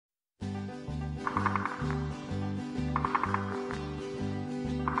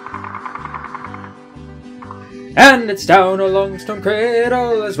And it's down a long stone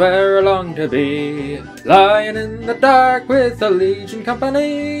cradle is where I long to be, lying in the dark with a Legion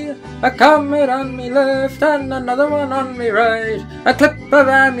company. A comet on me left and another one on me right, a clip of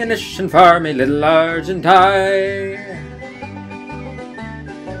ammunition for me little Argenti.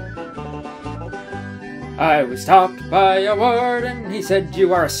 I was stopped by a warden, he said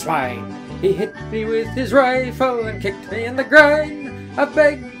you are a swine. He hit me with his rifle and kicked me in the groin. I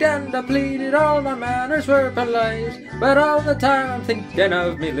begged and I pleaded, all my manners were polite, but all the time I'm thinking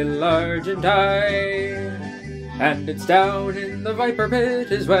of me little Argenti. And it's down in the Viper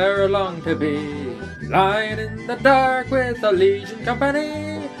Pit is where I long to be, lying in the dark with a Legion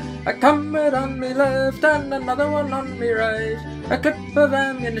company. A comet on me left and another one on me right, a clip of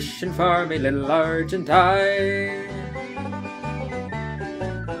ammunition for me little Argenti.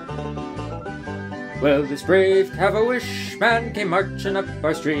 Well, this brave Cav-a-wish man came marching up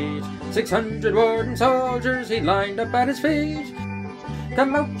our street, 600 warden soldiers he lined up at his feet.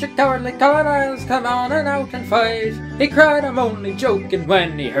 Come out, you cowardly colonials, come on and out and fight, he cried, I'm only joking,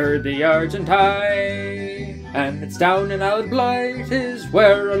 when he heard the Argenti. And it's down in Blight is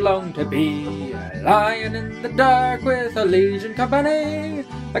where I long to be, lying in the dark with a Legion company.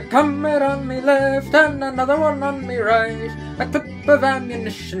 A comet on me left and another one on me right, a clip of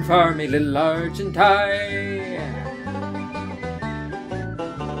ammunition for me little Argenti.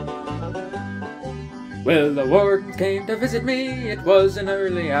 Well, the wardens came to visit me, it was in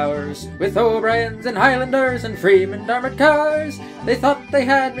early hours, with O'Briens and Highlanders and Freeman armoured cars. They thought they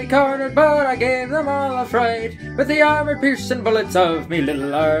had me cornered, but I gave them all a fright, with the armour-piercing bullets of me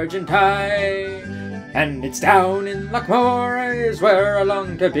little Argenti. And it's down in Lochmore is where I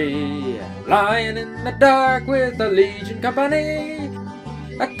long to be, lying in the dark with a Legion company.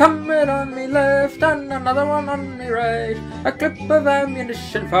 A comet on me left and another one on me right, a clip of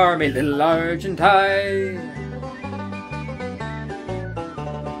ammunition for me little Argenti.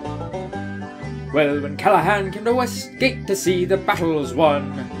 Well, when Callahan came to Westgate to see the battles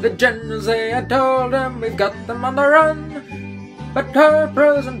won, the generals they had told him, we've got them on the run. But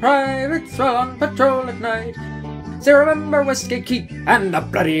corporals and privates while on patrol at night say remember Westgate Keep and the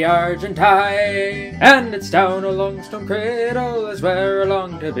bloody Argenti. And it's down a long stone cradle is where I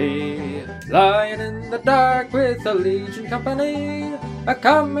long to be, lying in the dark with a Legion company. A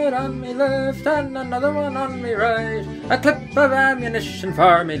comet on me left and another one on me right, a clip of ammunition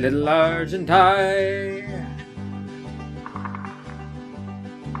for me little Argenti.